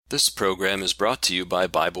This program is brought to you by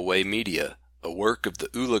Bible Way Media, a work of the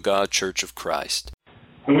Ulaga Church of Christ.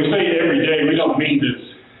 When we say everyday, we don't mean this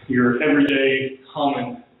your everyday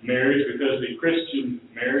common marriage, because the Christian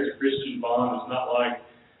marriage, a Christian bond, is not like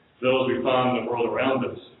those we find in the world around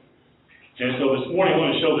us. And so this morning I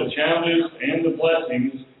want to show the challenges and the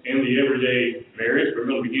blessings in the everyday marriage.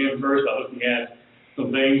 We're going to begin first by looking at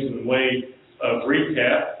some things in the way of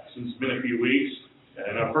recap, since it's been a few weeks.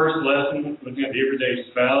 In our first lesson, looking at the everyday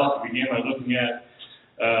spouse, we began by looking at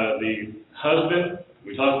the husband.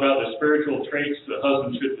 We talked about the spiritual traits the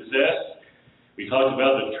husband should possess. We talked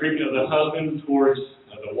about the treatment of the husband towards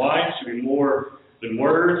the wife should be more than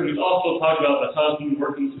words. And we've also talked about the husband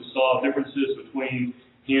working to solve differences between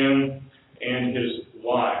him and his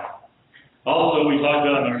wife. Also, we talked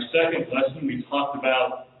about in our second lesson, we talked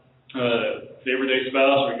about the everyday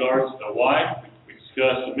spouse in regards to the wife. We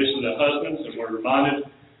discussed submission to husbands, and we're reminded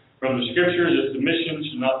from the scriptures that submission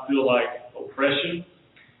should not feel like oppression.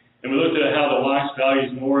 And we looked at how the wife's value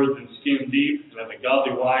is more than skin deep, and that the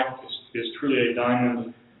godly wife is truly a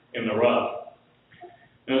diamond in the rough.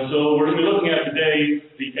 And so we're going to be looking at today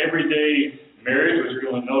the everyday marriage, which you're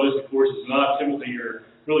going to notice, of course, is not typically your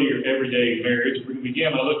everyday marriage. We're going to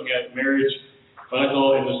begin by looking at marriage, what I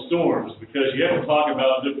call in the storms, because you have to talk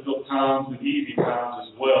about difficult times and easy times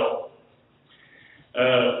as well.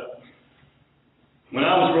 When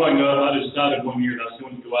I was growing up, I decided one year that I was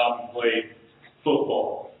going to go out and play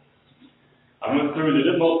football. I went through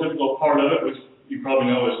the most difficult part of it, which you probably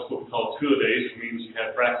know is what we call two-a-days. It means you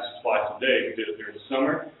had practice twice a day. We did it during the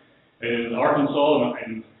summer. In Arkansas,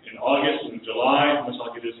 in August and July, much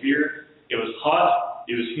like it is here, it was hot,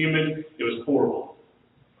 it was humid, it was horrible.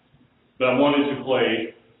 But I wanted to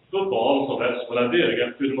play football, and so that's what I did. I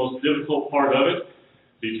got through the most difficult part of it,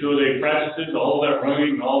 the two-a-day practices, all that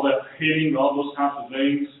running, all that hitting, all those kinds of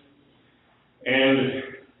things.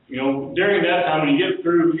 And during that time, when you get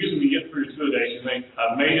through, usually when you get through 2 days, you think,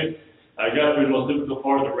 I've made it, I got through the most difficult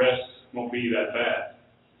part, the rest won't be that bad.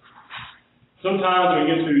 Sometimes when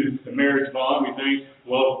we get to the marriage bond, we think,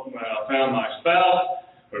 well, I found my spouse,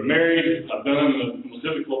 we're married, I've done the most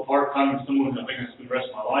difficult part, finding someone I think I spend the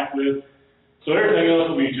rest of my life with, so everything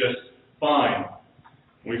else will be just fine.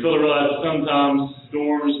 We fail to realize that sometimes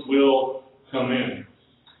storms will come in.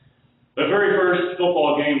 The very first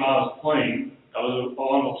football game I was playing, I was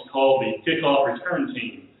on what's called the kickoff return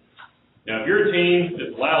team. Now, if your team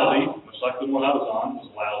is lousy, much like the one I was on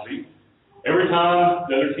was lousy, every time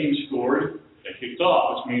the other team scored, they kicked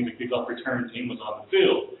off, which means the kickoff return team was on the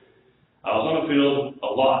field. I was on the field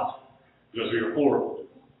a lot because we were horrible.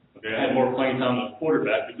 Okay, I had more playing time than the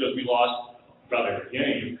quarterback because we lost about every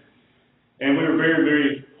game. And we were very,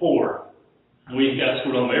 very poor. We got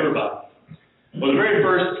scored on by everybody. Well, the very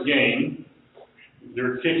first game, they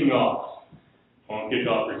were kicking off. On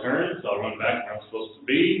kickoff return, so I run back where I'm supposed to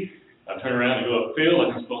be. I turn around and go upfield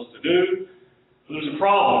like I'm supposed to do. But there's a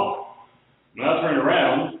problem. When I turn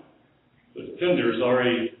around, the defender is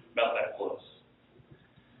already about that close.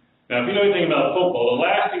 Now, if you know anything about football, the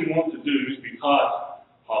last thing you want to do is be caught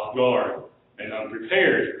off guard and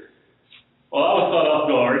unprepared. Well, I was caught off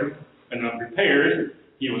guard and unprepared.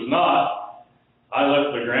 He was not. I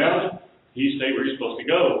left the ground. He stayed where he's supposed to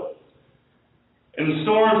go. In the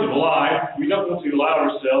storms of life, we don't want to allow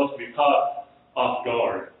ourselves to be caught off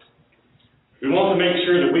guard. We want to make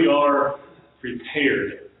sure that we are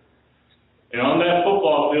prepared. And on that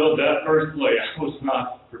football field, that first play, I was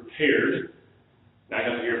not prepared. I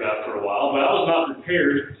got to hear about it for a while, but I was not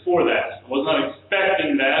prepared for that. I was not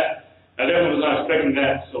expecting that. I definitely was not expecting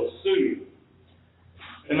that so soon.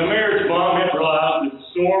 In the marriage bond, we have to realize that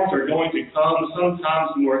storms are going to come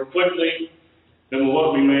sometimes more quickly than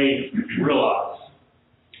what we may realize.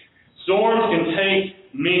 Storms can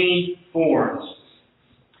take many forms.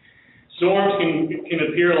 Storms can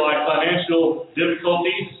appear like financial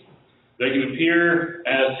difficulties. They can appear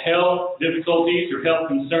as health difficulties or health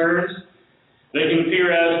concerns. They can appear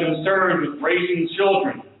as concerns with raising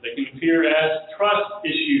children. They can appear as trust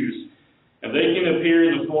issues. And they can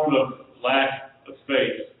appear in the form of lack of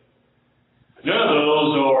faith. None of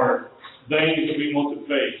those are things that we want to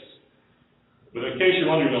face. But in case you're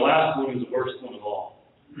wondering, the last one is the worst one of all.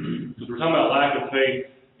 Because we're talking about lack of faith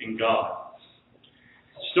in God.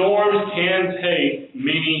 Storms can take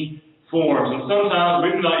many forms. And sometimes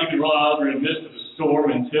we do not even realize we're in the midst of a storm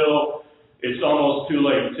until it's almost too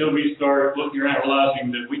late. Until we start looking around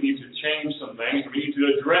realizing that we need to change some things. We need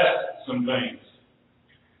to address some things.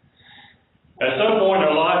 At some point in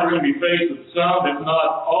our life, we're going to be faced with some, if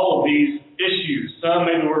not all of these issues. Some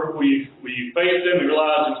maybe we face them and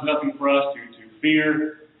realize there's nothing for us to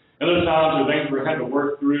fear. Other times there are things we're having to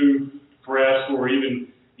work through, perhaps, or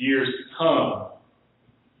even years to come.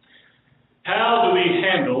 How do we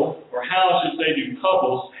handle, or how should say do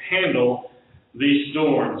couples handle these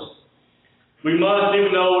storms? We must,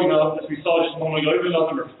 even though, as we saw just a moment ago, even though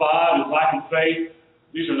number 5 is lack of faith,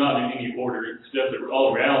 these are not in any order, except that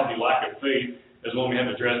all reality, lack of faith, is one we have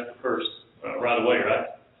addressed first, right away,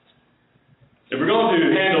 right? If we're going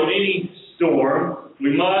to handle any storm,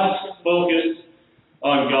 we must focus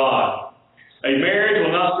on God. A marriage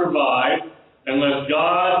will not survive unless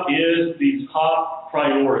God is the top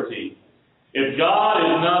priority. If God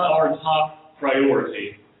is not our top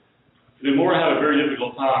priority, then we'll have a very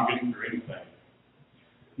difficult time getting through anything.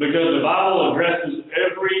 Because the Bible addresses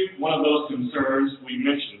every one of those concerns we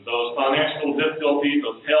mentioned, those financial difficulties,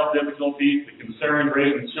 those health difficulties, the concern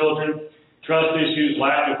raising children, trust issues,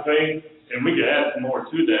 lack of faith, and we could add some more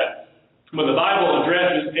to that. But the Bible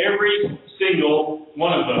addresses every single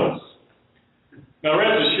one of those. Now,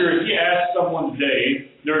 rest assured, if you ask someone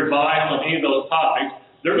today their advice on any of those topics,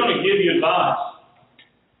 they're going to give you advice.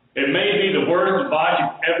 It may be the worst advice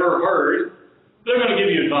you've ever heard. They're going to give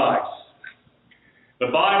you advice. The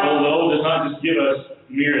Bible, though, does not just give us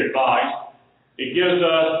mere advice. It gives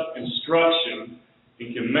us instruction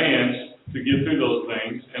and commands to get through those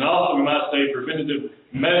things, and also, we might say, preventative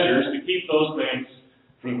measures to keep those things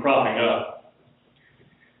from cropping up.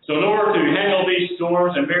 So in order to handle these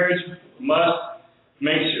storms, a marriage must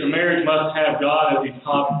have God as the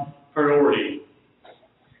top priority.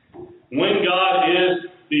 When God is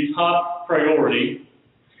the top priority,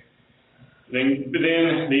 then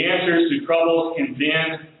the answers to troubles can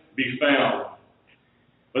then be found.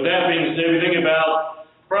 With that being said, we think about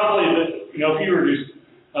probably, if you were just,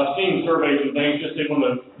 I've seen surveys and things, just say one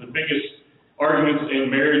of the biggest arguments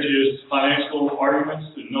in marriage is financial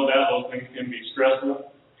arguments, and no doubt those things can be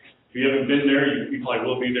stressful. If you haven't been there, you probably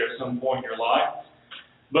will be there at some point in your life.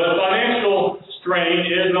 But financial strain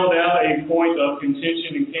is no doubt a point of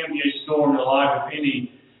contention and can be a storm in the life of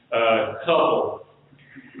any couple.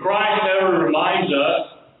 Christ, however, reminds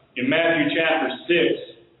us in Matthew chapter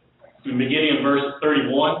 6, beginning in verse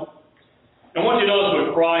 31. I want you to notice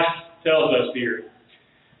what Christ tells us here.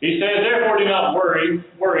 He says, "Therefore do not worry,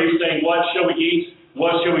 saying, what shall we eat,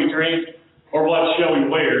 what shall we drink, or what shall we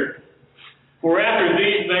wear? For after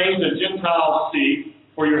these things the Gentiles seek,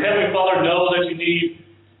 for your heavenly Father knows that you need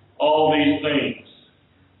all these things."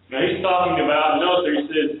 Now he's talking about, notice there he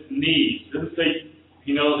says needs. He doesn't say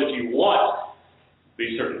he knows that you want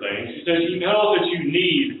these certain things. He says he knows that you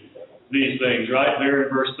need these things, right there in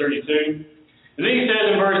verse 32. And then he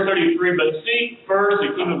says in verse 33, "But seek first the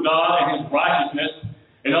kingdom of God and his righteousness,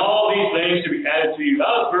 and all these things shall be added to you." I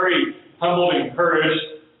was very humbled and encouraged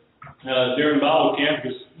during Bible camp,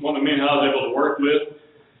 because one of the men I was able to work with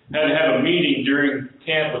had to have a meeting during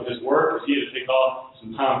camp with his work, because he had to take off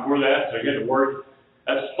some time for that, so he had to work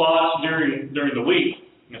at spots during the week.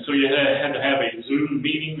 And so you had to have a Zoom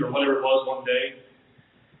meeting or whatever it was one day.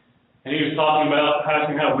 And he was talking about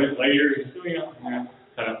asking how it went later. He said,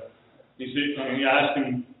 he asked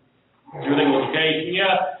him if everything was okay. He said,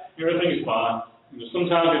 "Yeah, everything is fine."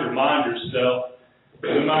 Sometimes you remind yourself,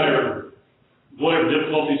 no matter whatever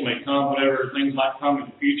difficulties may come, whatever things might come in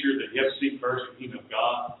the future, that you have to seek first the kingdom of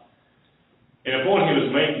God. And the point he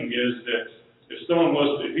was making is that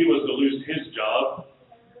if he was to lose his job,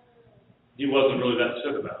 he wasn't really that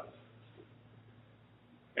upset about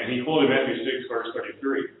it. And he quoted Matthew 6, verse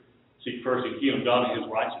 33, "Seek first the kingdom of God and his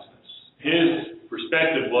righteousness." His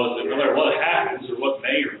perspective was that no matter what happens or what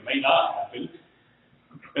may or may not happen,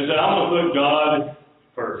 is that I'm going to put God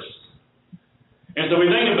first. And so we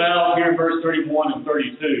think about here in verse 31 and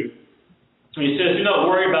 32, he says, "Do not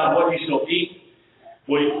worry about what you shall eat,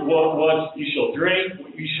 what you shall drink,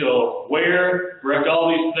 what you shall wear, for after all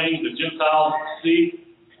these things the Gentiles seek.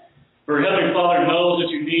 For your heavenly Father knows that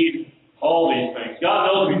you need all these things." God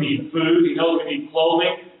knows we need food. He knows we need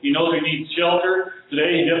clothing. He knows we need shelter.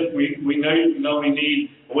 Today, we know we need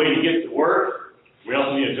a way to get to work. We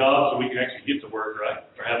also need a job so we can actually get to work, right?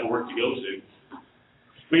 Or have the work to go to.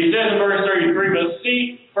 But he says in verse 33, "But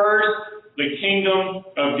seek first the kingdom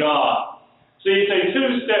of God." See, it's a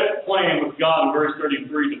two-step plan with God in verse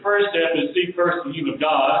 33. The first step is seek first the kingdom of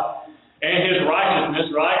God and his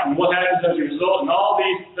righteousness, right? And what happens as a result? And all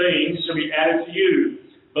these things shall be added to you.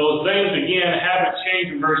 Those things, again, haven't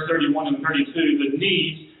changed in verse 31 and 32. The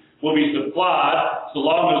needs will be supplied so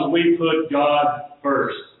long as we put God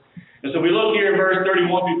first. And so we look here in verse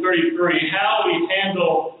 31 through 33, how we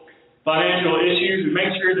handle financial issues. We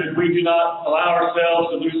make sure that we do not allow ourselves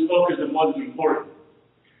to lose focus on what is important.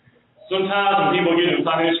 Sometimes when people get in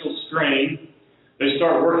financial strain, they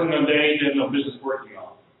start working on days they have no business working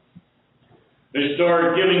on. They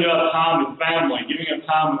start giving up time with family, giving up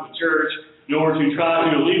time with the church in order to try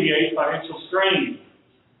to alleviate financial strain.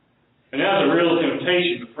 And that's a real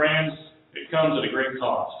temptation, friends. It comes at a great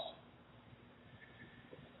cost.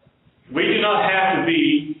 We do not have to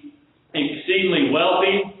be exceedingly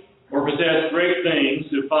wealthy or possess great things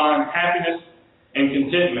to find happiness and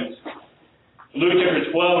contentment. Luke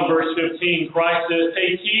chapter 12 and verse 15, Christ says,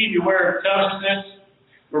 "Take heed, beware of covetousness,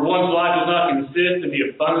 for one's life does not consist in the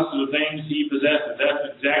abundance of the things he possesses."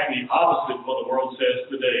 That's exactly opposite of what the world says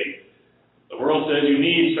today. The world says you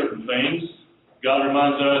need certain things. God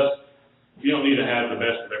reminds us, you don't need to have the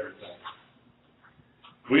best of everything.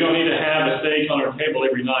 We don't need to have a steak on our table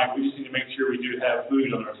every night. We just need to make sure we do have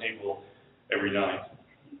food on our table every night.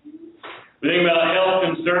 We think about health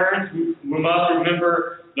concerns. We must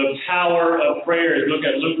remember the power of prayer. Look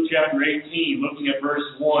at Luke chapter 18, looking at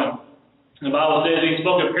verse 1. The Bible says, "He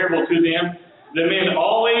spoke a parable to them, that men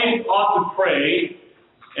always ought to pray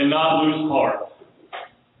and not lose heart."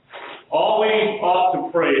 Always ought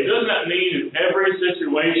to pray. Doesn't that mean in every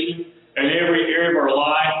situation, in every area of our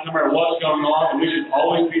life, no matter what's going on, we should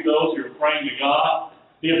always be those who are praying to God?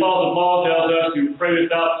 The Apostle Paul tells us to pray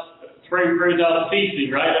without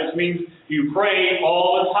ceasing, right? That means you pray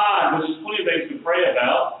all the time, which is plenty of things to pray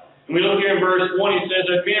about. And we look here in verse 1, he says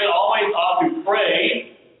that men always ought to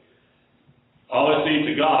pray, always seek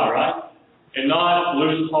to God, right? And not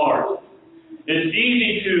lose heart. It's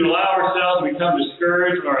easy to allow ourselves to become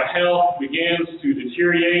discouraged when our health begins to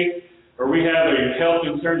deteriorate, or we have a health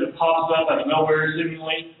concern that pops up out of nowhere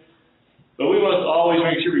seemingly. But we must always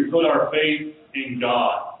make sure we put our faith in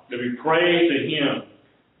God, that we pray to Him,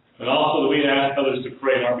 and also that we ask others to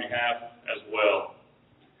pray on our behalf as well.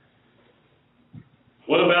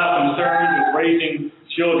 What about concerns with raising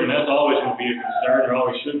children? That's always going to be a concern, or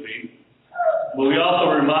always should be. But we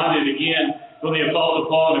also are reminded again from the Apostle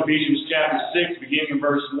Paul in Ephesians chapter 6, beginning in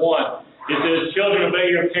verse 1. It says, "Children, obey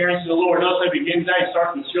your parents in the Lord." Notice that begins that, it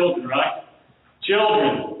starts with children, right?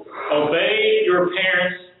 Children, obey your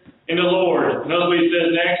parents in the Lord. Notice what he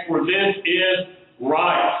says next, "For this is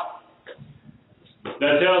right."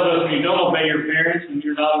 That tells us when you don't obey your parents, then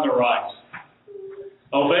you're not in the right.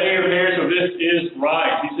 Obey your parents, for this is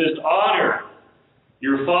right. He says, "Honor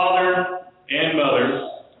your father and mother."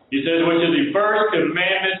 He says, "which is the first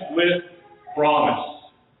commandment with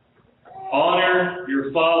promise." Honor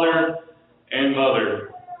your father and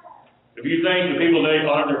mother. If you think the people today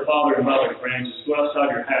honor their father and mother, friends, just go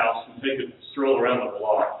outside your house and take a stroll around the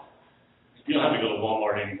block. You don't have to go to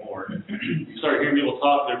Walmart anymore. You start hearing people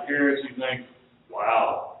talk to their parents, you think,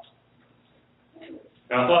 wow.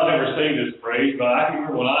 Now, I thought I'd never seen this phrase, but I can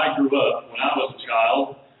remember when I grew up, when I was a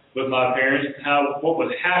child, with my parents, what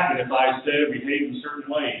would happen if I said or behaved in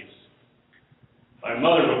certain ways. My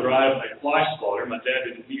mother would drive a fly swatter. My dad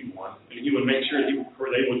didn't need one, and he would make sure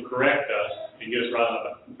they would correct us and get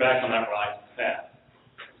us back on that right path.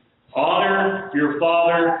 Honor your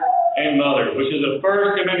father and mother, which is the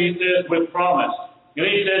first commandment, he says, with promise. And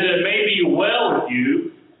then he says that it may be well with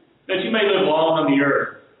you, that you may live long on the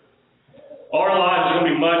earth. Our lives are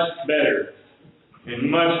going to be much better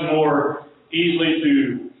and much more easily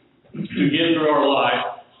to get through our life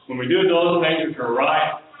when we do those things which are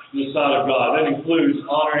right in the sight of God. That includes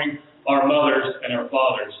honoring our mothers and our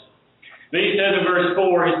fathers. Then he says in verse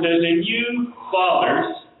 4, he says, "And you,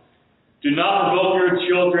 fathers, do not provoke your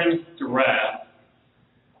children to wrath."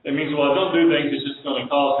 That means, well, don't do things that's just going to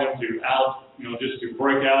cause them to just to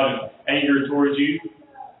break out in anger towards you.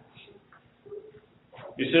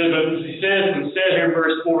 He says instead here in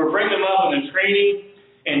verse 4, "Bring them up in the training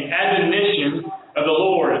and admonition of the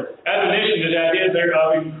Lord." Admonition is the idea there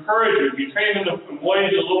of encouragement. You train them in the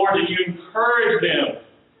ways of the Lord, and you encourage them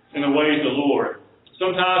in the ways of the Lord.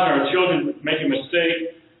 Sometimes when our children make a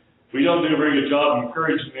mistake, we don't do a very good job of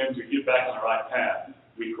encouraging them to get back on the right path.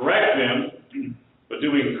 We correct them, but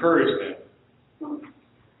do we encourage them?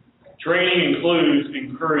 Training includes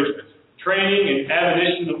encouragement. Training and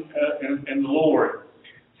admonition in the Lord.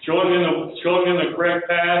 Showing them the correct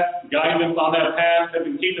path, guiding them on that path,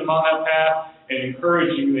 helping keep them on that path, and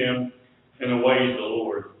encouraging them in the ways of the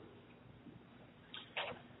Lord.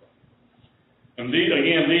 And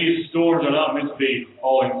these storms are not meant to be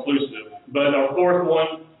all-inclusive. But our fourth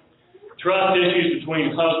one, trust issues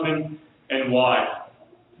between husband and wife.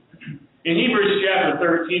 In Hebrews chapter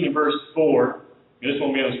 13 and verse 4, this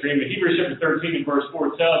won't be on the screen, but Hebrews chapter 13 and verse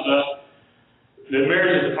 4 tells us that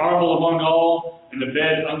marriage is honorable among all, and the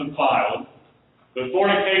bed undefiled. But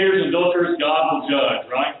fornicators and adulterers God will judge,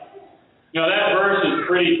 right? Now that verse is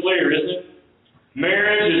pretty clear, isn't it?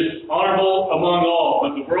 Marriage is honorable among all,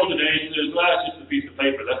 but the world today says, well, that's just a piece of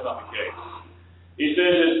paper. That's not the case. He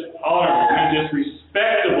says it's honorable, means it's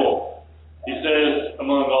respectable, he says,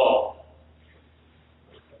 among all.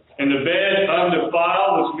 And the bed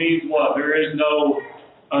undefiled, which means what? There is no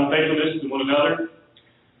unfaithfulness to one another.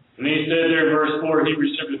 And then he said there in verse 4,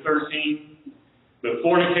 Hebrews chapter 13, but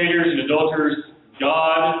fornicators and adulterers,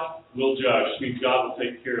 God will judge. Which means God will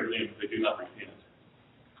take care of them if they do not repent.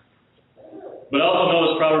 But also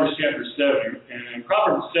notice Proverbs chapter 7. And in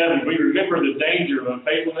Proverbs 7, we remember the danger of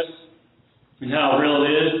unfaithfulness and how real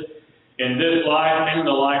it is in this life and in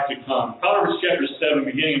the life to come. Proverbs chapter 7,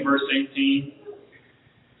 beginning in verse 18.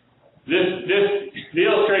 The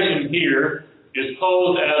illustration here is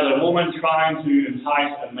posed as a woman trying to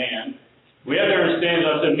entice a man. We have to understand, as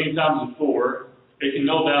I've said many times before, it can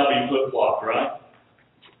no doubt be flip-flopped, right?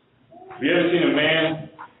 Have you ever seen a man,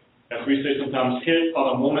 as we say sometimes, hit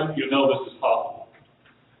on a woman? You know this is possible.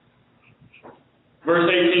 Verse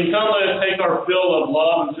 18, come let us take our fill of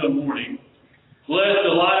love until morning. Let us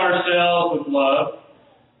delight ourselves with love.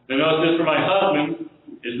 Then notice this, for my husband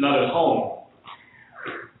is not at home.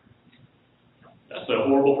 That's a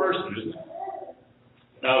horrible person, isn't it?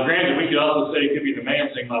 Now, granted, we could also say it could be the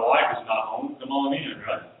man saying, my wife is not home. Come on in,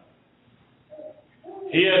 right?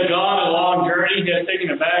 He has gone a long journey. He has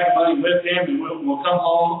taken a bag of money with him and will come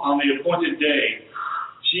home on the appointed day.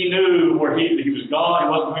 She knew where he was gone. He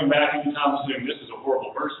wasn't coming back anytime soon. This is a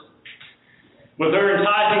horrible person. With her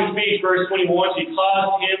enticing speech, verse 21, she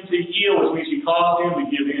caused him to yield, which means she caused him to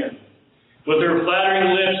give in. With her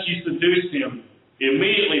flattering lips, she seduced him.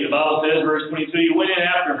 Immediately, the Bible says, verse 22, he went in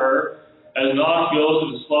after her as an ox goes to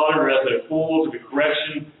the slaughter, as a fool to the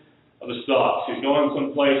correction of the stock. She's going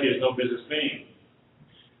someplace he has no business being.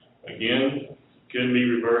 Again, can be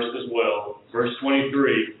reversed as well. Verse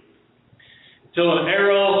 23, till an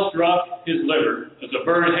arrow struck his liver. As a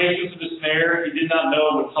bird hastens to the snare, he did not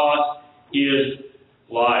know it would cost his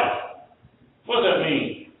life. What does that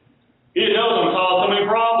mean? He didn't know it would cause so many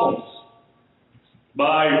problems.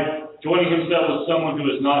 By joining himself with someone who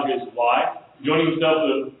is not his wife, joining himself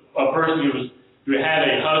with a person who had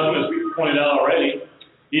a husband, as we pointed out already.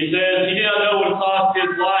 He says, he did not know what it cost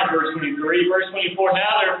his life, verse 23. Verse 24,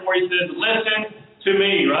 now therefore, he says, listen to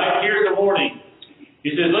me, right? Here's the warning.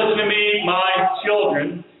 He says, listen to me, my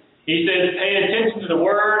children. He says, pay attention to the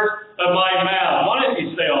words of my mouth. Why does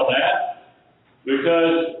he say all that?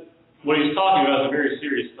 Because what he's talking about is a very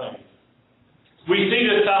serious thing. We see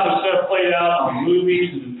this type of stuff played out on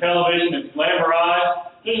movies and television. It's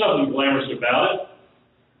glamorized. There's nothing glamorous about it.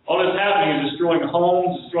 All that's happening is destroying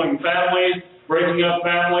homes, destroying families, breaking up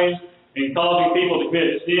families, and causing people to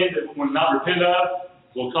commit sin that, when not repent of,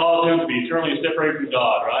 will cause them to be eternally separated from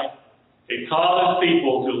God, right? It causes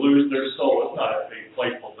people to lose their soul. It's not a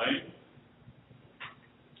playful thing.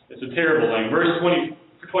 It's a terrible thing. Verse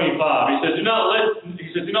 25, he says, do not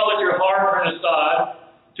let your heart turn aside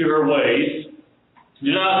to her ways.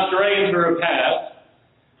 Do not stray into her path,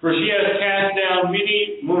 for she has cast down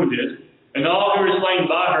many wounded, and all who were slain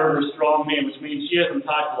by her were strong men, which means she has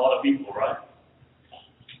enticed a lot of people, right?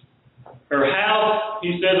 Her house,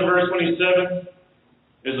 he says in verse 27,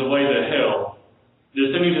 is the way to hell,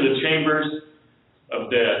 descending to the chambers of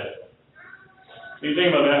death. When you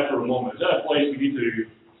think about that for a moment, is that a place we need to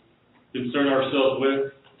concern ourselves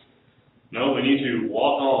with? No, we need to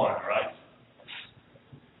walk on, right?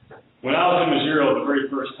 When I was in Missouri the very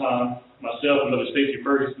first time, myself and Mother Stacy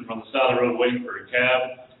Ferguson on the side of the road waiting for a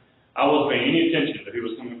cab, I wasn't paying any attention to who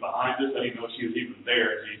was coming behind us. I didn't know she was even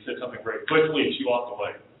there. He said something very quickly, and she walked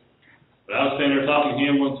away. But I was standing there talking to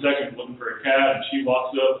him 1 second, looking for a cab, and she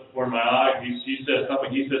walks up before my eye. She says something.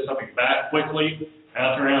 He says something back quickly, and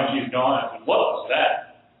I turn around, and she's gone. I said, what was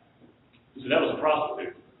that? He said, that was a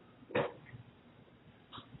prostitute.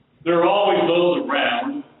 There are always those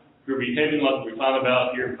around who are behaving like we find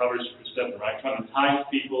about here in Proverbs 7, right? Trying to entice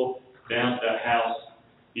people down to that house.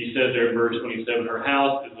 He said there in verse 27, her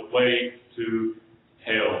house is the way to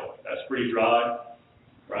hell. That's pretty dry,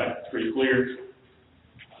 right? It's pretty clear.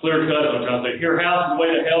 Clear cut, I'm trying to say. Her house is the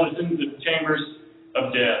way to hell. It's in the chambers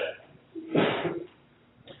of death.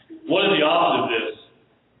 What is the opposite of this?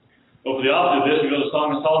 Well, for the opposite of this, we go to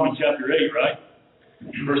Song of Solomon chapter 8, right?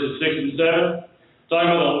 Verses 6 and 7. Talking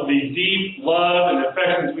about the deep love and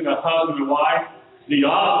affection between a husband and wife. The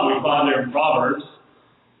opposite we find there in Proverbs.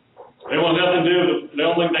 They want nothing to do. The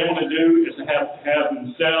only thing they want to do is to have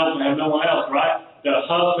themselves and have no one else, right? The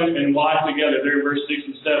husband and wife together, there in verse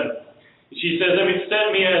 6 and 7. She says,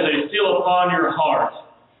 set me as a seal upon your heart,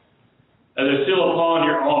 as a seal upon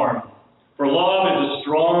your arm. For love is as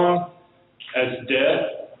strong as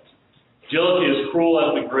death. Jealousy is cruel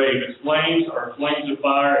as the grave. Its flames are flames of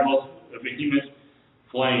fire and most vehement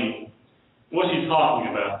flame. What's he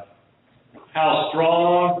talking about? how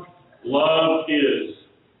strong love is.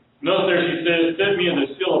 Notice there she says, set me as a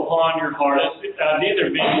seal upon your heart.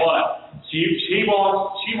 Neither being what? She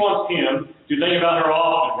wants him to think about her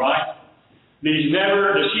often, right? She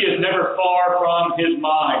is never far from his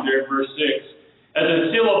mind, there in verse 6. As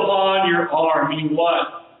a seal upon your arm, meaning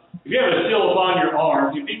what? If you have a seal upon your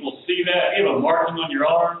arm, do people see that? If you have a marking on your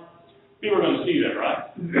arm, people are going to see that,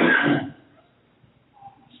 right?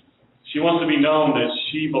 She wants to be known that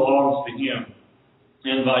she belongs to him,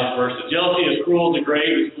 and vice versa. Jealousy is cruel as the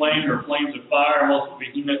grave, is flame, or flames of fire, most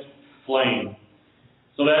vehement flame.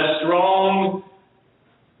 So that strong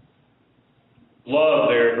love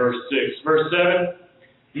there, verse 6. Verse 7,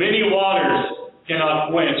 many waters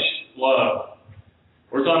cannot quench love.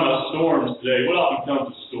 We're talking about storms today. What often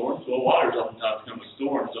comes with storms? Well, waters oftentimes come with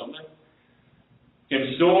storms, don't they?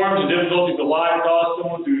 Can storms and difficulties of life cause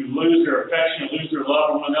someone to lose their affection and lose their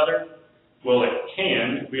love for one another? Well, it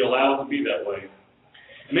can if we allow it to be that way.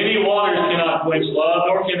 Many waters cannot quench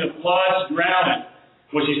love, nor can the floods drown it.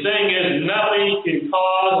 What she's saying is nothing can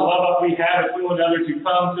cause the love that we have for one another to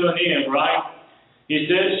come to an end, right? He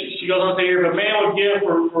says, she goes on to say here, if a man would give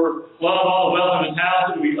for love all the wealth of his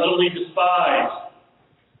house, it would be utterly despised.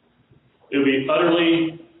 It would be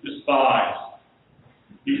utterly despised.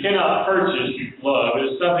 You cannot purchase love. It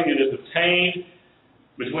is something that is obtained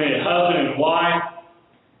between a husband and wife,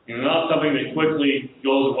 and not something that quickly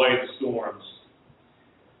goes away in storms.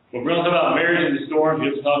 When we're going to talk about marriage in the storms,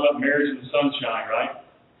 we have to talk about marriage in the sunshine, right?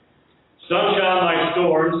 Sunshine, like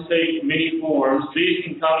storms, take many forms. These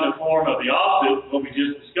can come in the form of the opposite, what we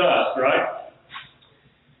just discussed, right?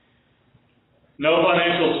 No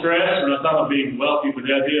financial stress. We're not talking about being wealthy, but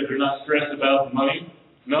the idea that they're not stressed about money.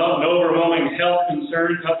 No overwhelming health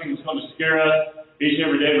concerns, nothing that's going to scare us each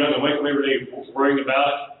and every day. We're not going to wake up every day worrying about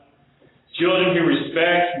it. Children who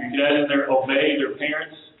respect, you can add in there, obey their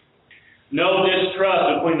parents. No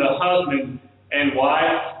distrust between the husband and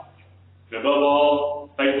wife. And above all,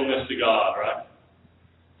 faithfulness to God, right?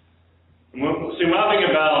 When I think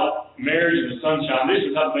about marriage in the sunshine, these are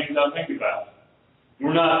the type of things I think about.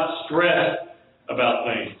 We're not stressed about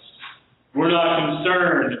things. We're not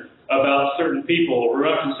concerned about certain people. We're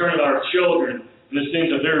not concerned about our children in the sense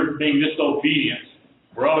that they're being disobedient.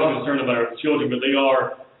 We're always concerned about our children, but they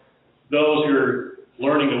are those who are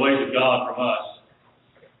learning the ways of God from us.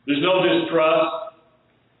 There's no distrust,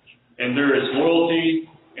 and there is loyalty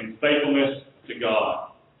and faithfulness to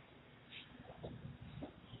God.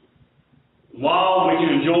 While we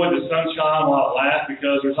can enjoy the sunshine while it lasts,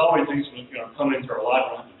 because there's always things coming into our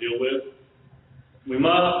life we have to deal with, we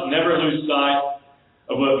must never lose sight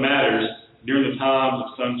of what matters during the times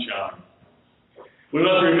of sunshine. We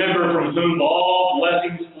must remember from whom all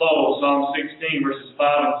blessings flow, Psalm 16, verses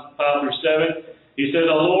 5 through 7. He says,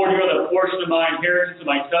 O Lord, you are the portion of my inheritance and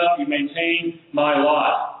my cup. You maintain my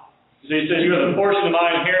lot. So he says, you are the portion of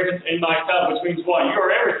my inheritance and my cup, which means what? You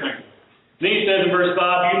are everything. Then he says in verse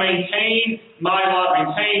 5, you maintain my lot.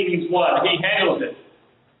 Maintain means what? He handles it.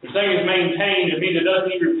 The thing is maintained. It means it doesn't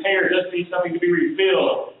need repair. It doesn't need something to be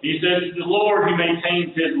refilled. He says, it's the Lord who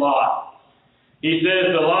maintains his lot. He says,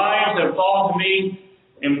 the lines have fallen to me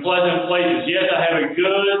in pleasant places. Yes, I have a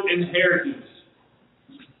good inheritance.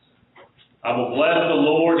 I will bless the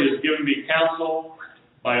Lord. He has given me counsel.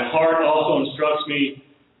 My heart also instructs me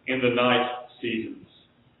in the night seasons.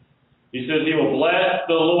 He says he will bless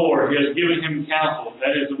the Lord. He has given him counsel.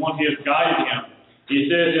 That is the one he has guided him. He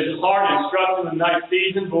says his heart instructs him in the night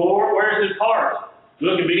seasons. But where is his heart?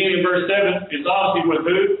 Look at beginning in verse 7. It's obviously with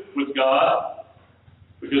who? With God.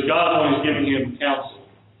 Because God is the one who's giving him counsel.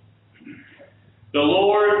 The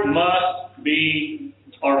Lord must be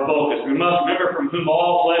our focus. We must remember from whom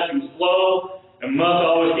all blessings flow, and must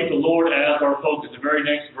always keep the Lord as our focus. The very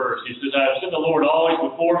next verse, he says, I have set the Lord always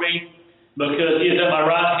before me, because he is at my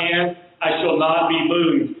right hand, I shall not be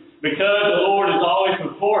moved. Because the Lord is always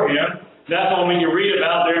before him, that's when you read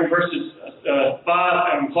about there in verses 5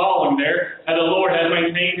 and following there, and the Lord has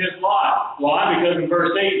maintained his lot. Why? Because in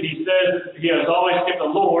verse 8 he says he has always kept the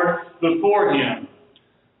Lord before him.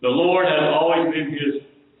 The Lord has always been his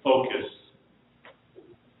focus.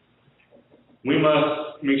 We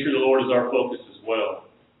must make sure the Lord is our focus as well.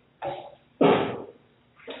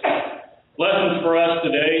 Lessons for us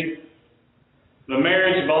today. The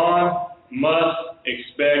marriage bond must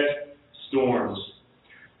expect storms.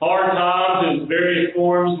 Hard times in various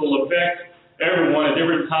forms will affect everyone at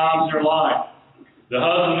different times in their life. The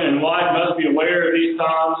husband and wife must be aware of these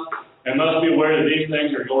times and must be aware that these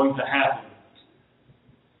things are going to happen.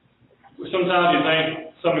 Sometimes you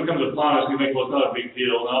think something comes upon us, we think, well, it's not a big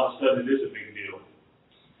deal, and all of a sudden it is a big deal.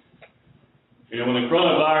 You know, when the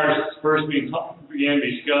coronavirus first began to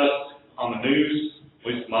be discussed on the news, at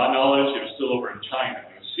least to my knowledge, it was still over in China.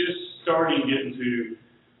 It was just starting to get into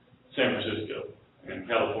San Francisco and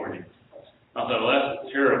California. I thought, well,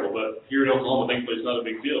 that's terrible, but here in Oklahoma, thankfully, it's not a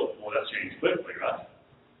big deal. Well, that changed quickly, right?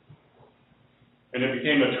 And it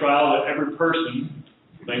became a trial that every person,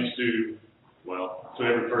 thanks to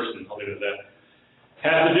every person, I'll leave it at that,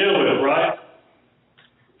 has to deal with, right?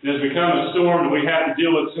 It has become a storm that we have to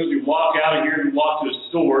deal with. As soon as we walk out of here and walk to a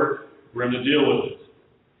store, we're going to deal with it,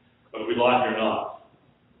 whether we like it or not.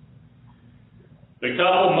 The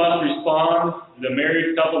couple must respond, the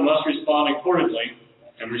married couple must respond accordingly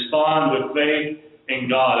and respond with faith in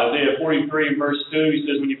God. Isaiah 43 verse 2, he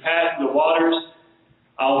says, when you pass through the waters,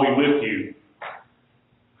 I'll be with you.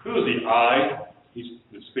 Who is the I he's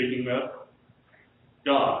speaking of?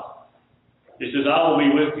 God. He says, I will be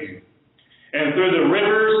with you. And through the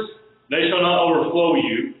rivers, they shall not overflow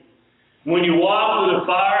you. When you walk through the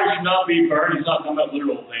fire, you shall not be burned. He's not talking about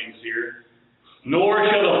literal things here. Nor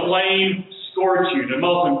shall the flame scorch you. The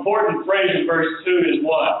most important phrase in verse 2 is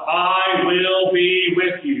what? I will be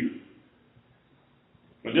with you.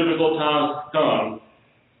 When difficult times come,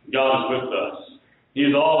 God is with us. He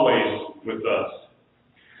is always with us.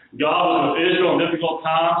 God was with Israel in difficult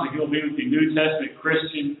times, and He will be with the New Testament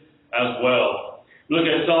Christian as well. Look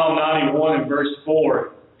at Psalm 91 and verse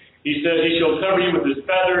 4. He says, He shall cover you with His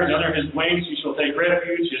feathers, and under His wings you shall take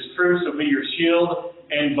refuge. His truth shall be your shield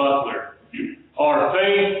and buckler. Our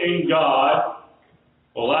faith in God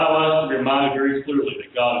will allow us to be reminded very clearly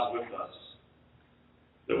that God is with us.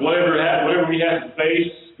 That whatever we have to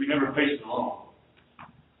face, we never face it alone.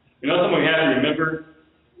 You know something we have to remember?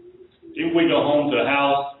 If we go home to a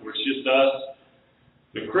house where it's just us,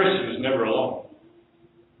 the Christian is never alone.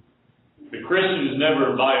 The Christian is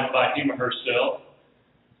never by him or herself.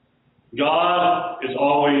 God is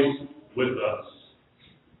always with us.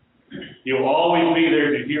 He will always be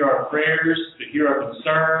there to hear our prayers, to hear our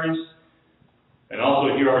concerns, and also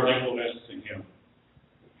to hear our thankfulness to Him.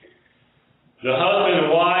 The husband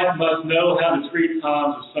and wife must know how to treat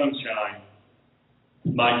times of sunshine.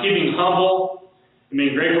 By keeping humble and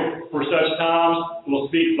being grateful for such times will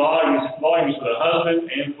speak volumes for the husband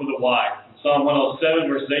and for the wife. In Psalm 107,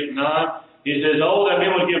 verses 8 and 9, he says, oh, that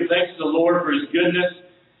men would give thanks to the Lord for His goodness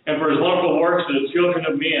and for His wonderful works to the children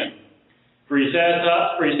of men. For He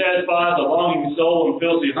satisfies the longing soul and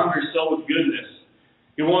fills the hungry soul with goodness.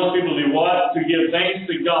 He wants people to do what? To give thanks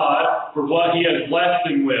to God for what He has blessed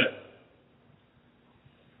them with.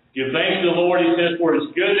 Give thanks to the Lord, he says, for His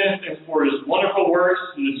goodness and for His wonderful works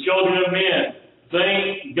to the children of men.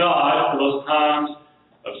 Thank God for those times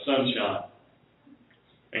of sunshine.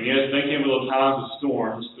 And yes, thank Him for those times of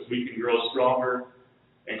storms, that we can grow stronger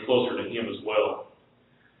and closer to Him as well.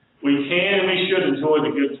 We can and we should enjoy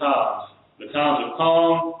the good times, the times of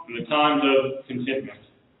calm and the times of contentment.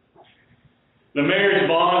 The marriage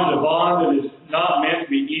bond is a bond that is not meant to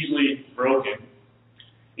be easily broken.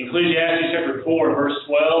 Ecclesiastes chapter 4, verse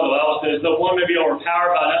 12, the Bible says, though one may be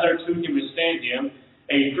overpowered by another, two can withstand him.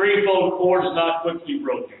 A threefold cord is not quickly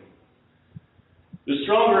broken. The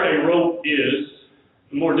stronger a rope is,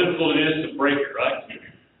 the more difficult it is to break it, right?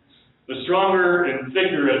 The stronger and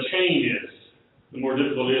thicker a chain is, the more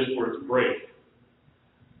difficult it is for it to break.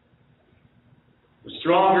 The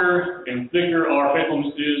stronger and thicker our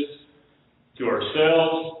faithfulness is to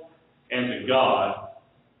ourselves and to God,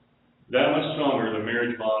 that much stronger the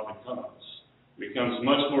marriage bond becomes. It becomes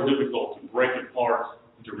much more difficult to break apart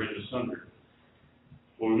and to rend asunder.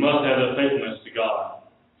 But we must have that faithfulness to God.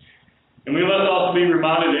 And we must also be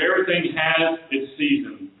reminded that everything has its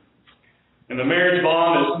season. And the marriage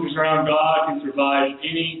bond that centers around God can survive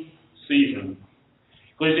any season.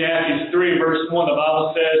 Ecclesiastes 3, verse 1, the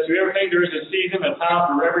Bible says, to everything there is a season, a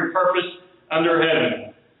time for every purpose under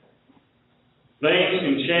heaven. Things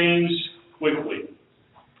can change quickly.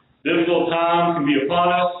 Difficult times can be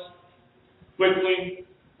upon us quickly.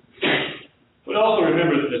 But also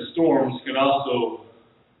remember that the storms can also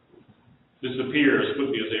disappear as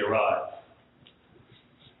quickly as they arrive.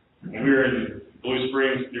 When we were in Blue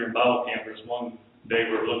Springs during Bible camp, there was one day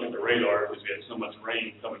we were looking at the radar because we had so much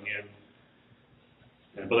rain coming in.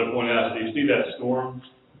 And Brother pointed out, do you see that storm?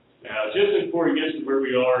 Now, just before it gets to where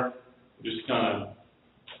we are, it just kind of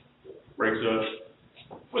breaks up.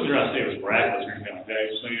 I wasn't trying to say it was miraculous or anything like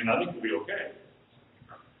that. Just saying, I think we'll be okay.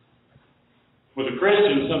 With the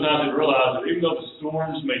Christians, sometimes they realize that even though the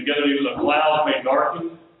storms may gather, even though the clouds may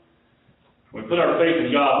darken, when we put our faith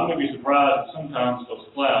in God, we may be surprised that sometimes those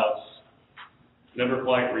clouds never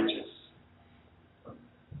quite reach us.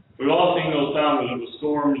 We've all seen those times when the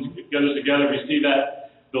storms get us together. We see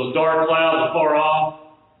that those dark clouds afar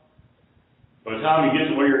off. By the time you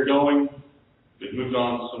get to where you're going, they've moved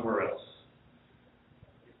on somewhere else.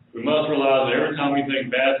 We must realize that every time we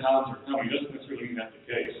think bad times are coming, doesn't necessarily mean that's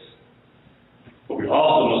the case. But we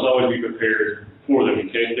also must always be prepared for them in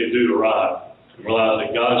case they do arrive. And realize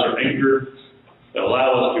that God is our anchor that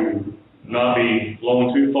allow us to not be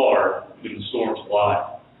blown too far in the storms of life.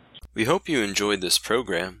 We hope you enjoyed this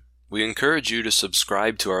program. We encourage you to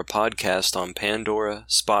subscribe to our podcast on Pandora,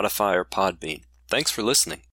 Spotify, or Podbean. Thanks for listening.